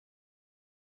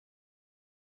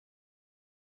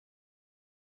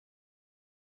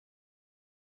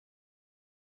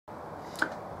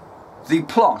The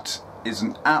plot is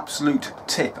an absolute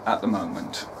tip at the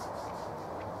moment.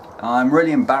 I'm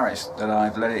really embarrassed that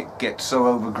I've let it get so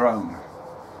overgrown.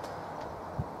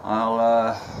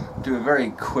 I'll do a very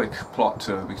quick plot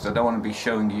tour because I don't want to be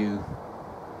showing you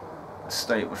the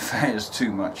state of affairs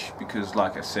too much, because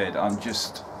like I said, I'm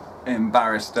just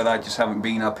embarrassed that I just haven't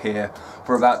been up here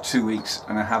for about 2 weeks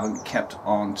and I haven't kept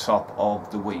on top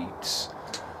of the weeds.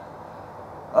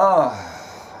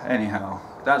 Anyhow,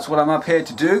 that's what I'm up here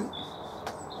to do.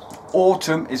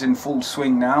 Autumn is in full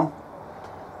swing now.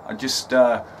 I just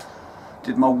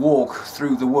did my walk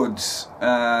through the woods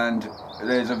and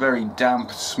there's a very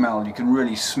damp smell. You can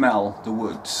really smell the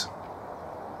woods,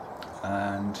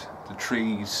 and the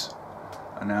trees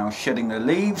are now shedding their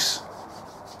leaves.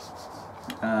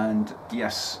 And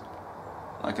yes,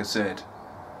 like I said,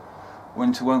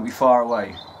 winter won't be far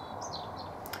away.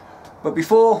 But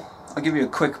before I give you a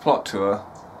quick plot tour,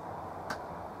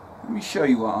 let me show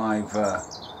you what I've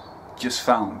just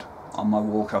found on my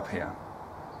walk up here.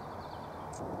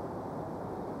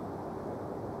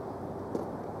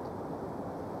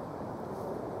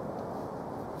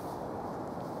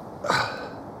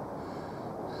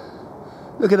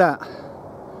 Look at that.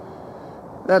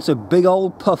 That's a big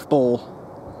old puffball.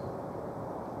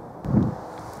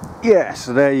 Yeah,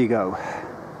 so there you go.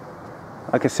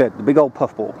 Like I said, the big old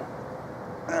puffball.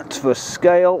 That's for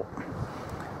scale.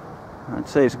 I'd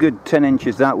say it's a good 10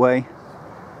 inches that way,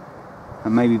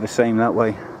 and maybe the same that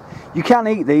way. You can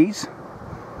eat these,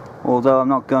 although I'm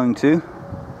not going to.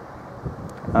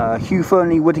 Hugh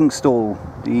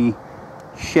Fearnley-Whittingstall, the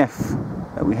chef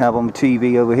that we have on the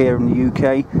TV over here in the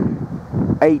UK,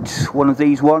 ate one of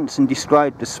these once and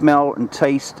described the smell and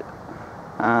taste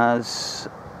as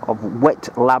of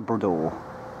wet Labrador.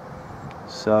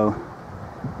 So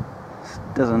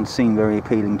doesn't seem very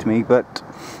appealing to me, but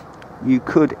you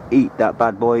could eat that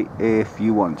bad boy if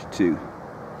you wanted to.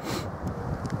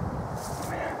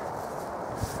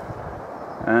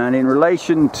 And in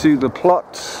relation to the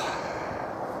plot,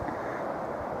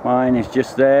 mine is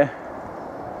just there.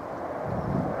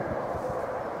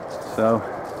 So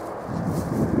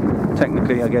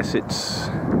technically I guess it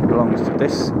belongs to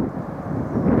this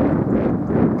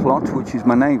plot, which is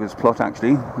my neighbour's plot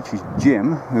actually, which is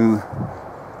Jim, who,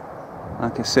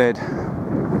 like I said,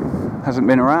 hasn't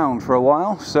been around for a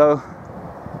while. So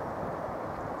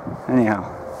anyhow,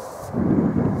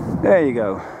 there you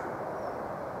go.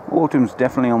 Autumn's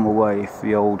definitely on the way if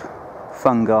the old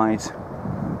fungi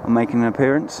are making an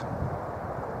appearance.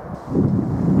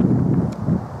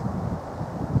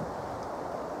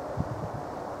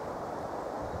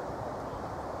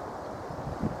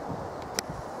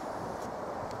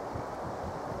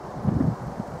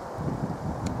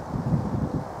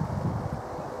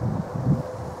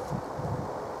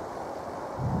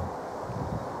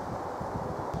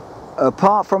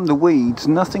 Apart from the weeds,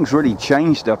 nothing's really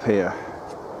changed up here.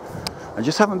 I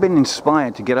just haven't been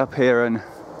inspired to get up here and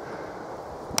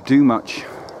do much,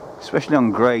 especially on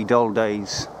grey, dull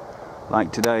days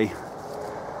like today.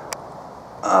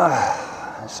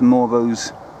 Some more of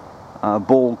those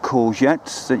ball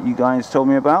courgettes that you guys told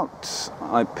me about.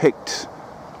 I picked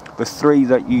the 3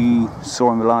 that you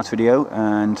saw in the last video,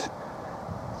 and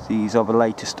these are the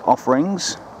latest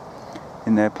offerings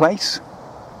in their place.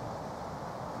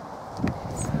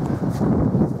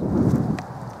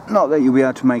 Not that you'll be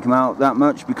able to make them out that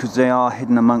much because they are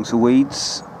hidden amongst the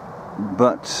weeds,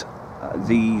 but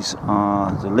these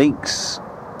are the leeks,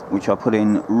 which I put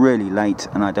in really late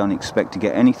and I don't expect to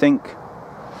get anything.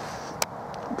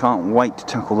 Can't wait to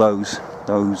tackle those.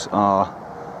 Those are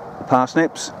the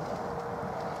parsnips.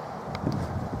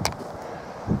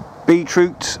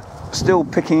 Beetroot, still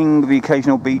picking the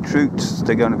occasional beetroots.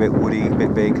 They're going a bit woody, a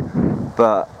bit big,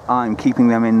 but I'm keeping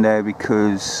them in there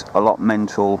because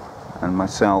Allotmental and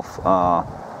myself are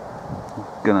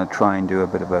gonna try and do a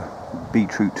bit of a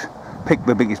beetroot, pick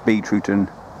the biggest beetroot and,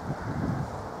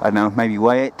 I don't know, maybe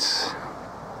weigh it,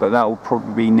 but that will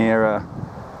probably be nearer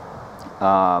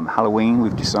Halloween.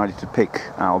 We've decided to pick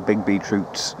our big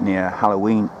beetroots near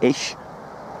Halloween-ish.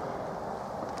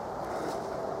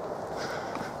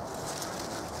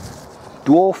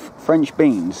 Dwarf French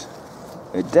beans,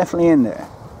 they're definitely in there.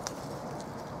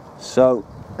 So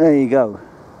there you go.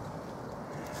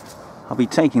 I'll be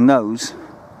taking those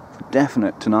for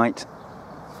definite tonight.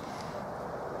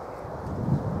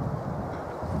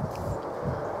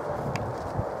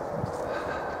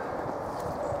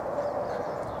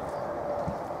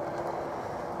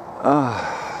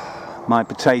 My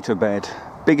potato bed.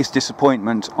 Biggest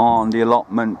disappointment on the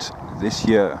allotment this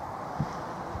year.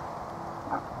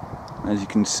 As you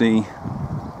can see,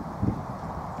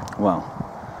 well,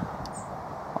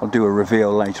 I'll do a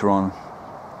reveal later on.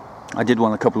 I did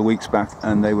one a couple of weeks back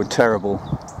and they were terrible.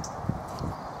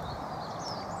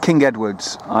 King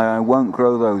Edwards, I won't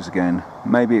grow those again.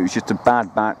 Maybe it was just a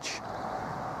bad batch,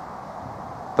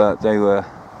 but they were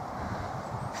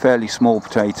fairly small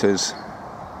potatoes.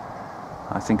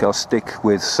 I think I'll stick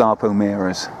with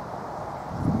Sarpomeras.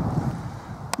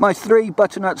 My 3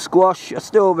 butternut squash are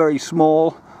still very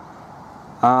small,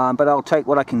 but I'll take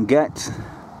what I can get.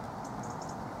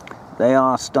 They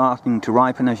are starting to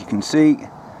ripen, as you can see.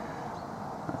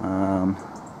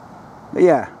 But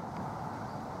yeah,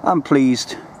 I'm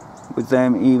pleased with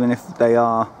them, even if they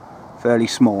are fairly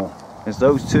small. There's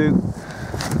those 2,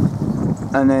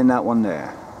 and then that one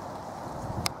there.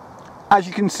 As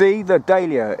you can see, the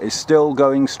dahlia is still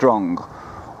going strong.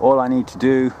 All I need to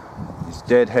do is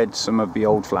deadhead some of the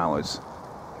old flowers.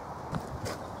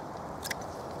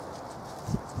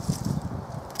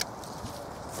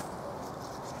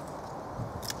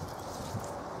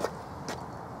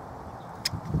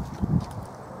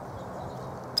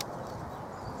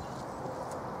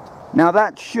 Now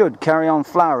that should carry on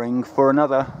flowering for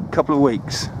another couple of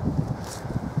weeks.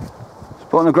 It's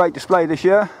put on a great display this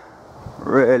year.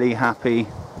 Really happy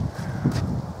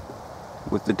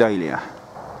with the dahlia.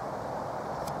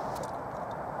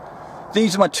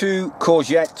 These are my 2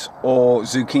 courgette or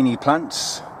zucchini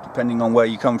plants, depending on where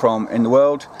you come from in the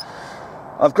world.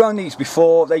 I've grown these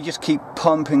before. They just keep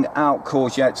pumping out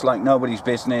courgettes like nobody's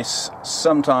business.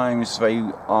 Sometimes they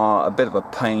are a bit of a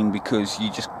pain because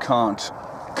you just can't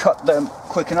cut them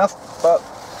quick enough, but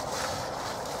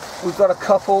we've got a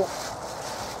couple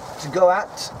to go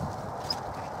at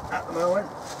the moment.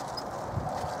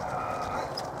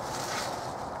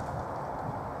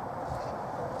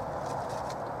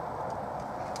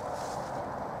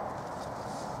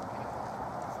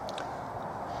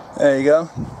 There you go.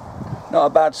 Not a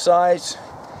bad size.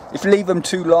 If you leave them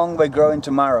too long, they grow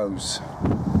into marrows.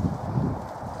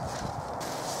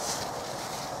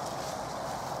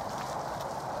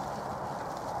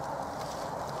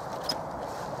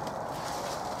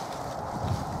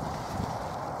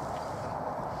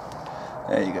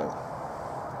 There you go.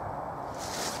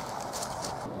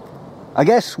 I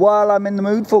guess while I'm in the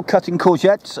mood for cutting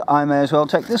courgettes, I may as well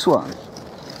take this one.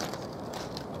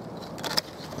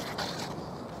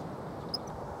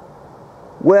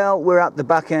 Well, we're at the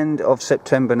back end of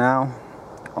September now.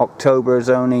 October is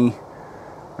only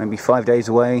maybe 5 days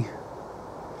away,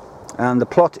 and the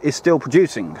plot is still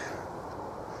producing.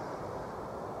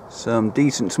 Some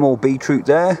decent small beetroot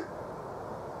there,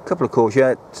 a couple of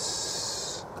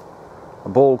courgettes, a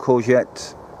ball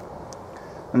courgette,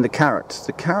 and the carrots.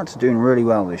 The carrots are doing really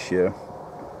well this year.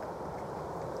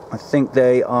 I think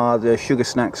they are the sugar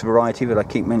snacks variety that I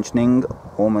keep mentioning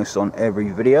almost on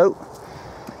every video.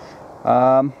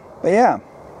 But yeah,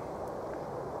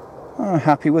 I'm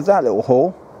happy with that little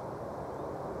haul.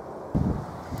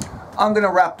 I'm going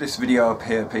to wrap this video up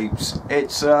here, peeps.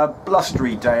 It's a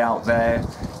blustery day out there.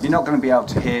 You're not going to be able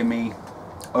to hear me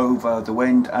over the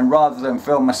wind, and rather than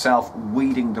film myself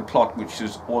weeding the plot, which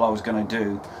is all I was going to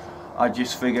do, I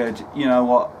just figured, you know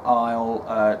what,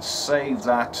 I'll save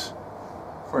that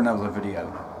for another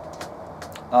video.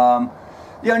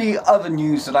 The only other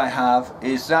news that I have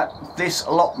is that this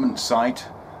allotment site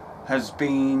has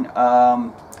been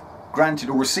granted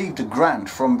or received a grant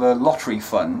from the lottery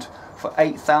fund for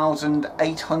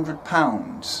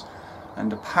 £8,800,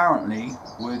 and apparently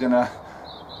we're gonna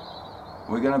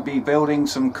be building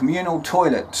some communal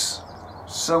toilets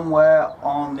somewhere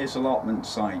on this allotment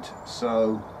site.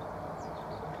 So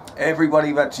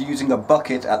everybody that's using a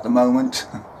bucket at the moment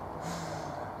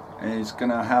is going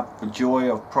to have the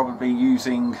joy of probably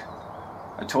using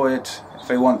a toilet if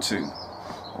they want to.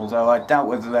 Although I doubt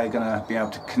whether they're going to be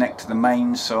able to connect to the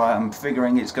mains, so I'm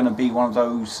figuring it's going to be one of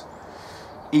those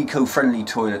eco-friendly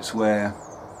toilets where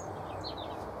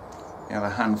you have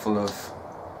a handful of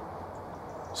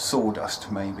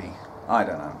sawdust maybe. I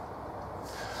don't know.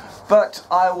 But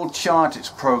I will chart its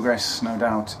progress, no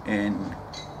doubt, in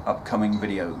upcoming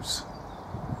videos,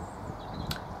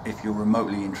 if you're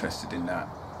remotely interested in that.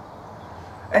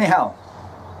 Anyhow,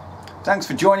 thanks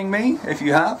for joining me if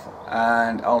you have,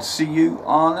 and I'll see you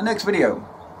on the next video.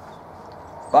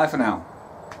 Bye for now.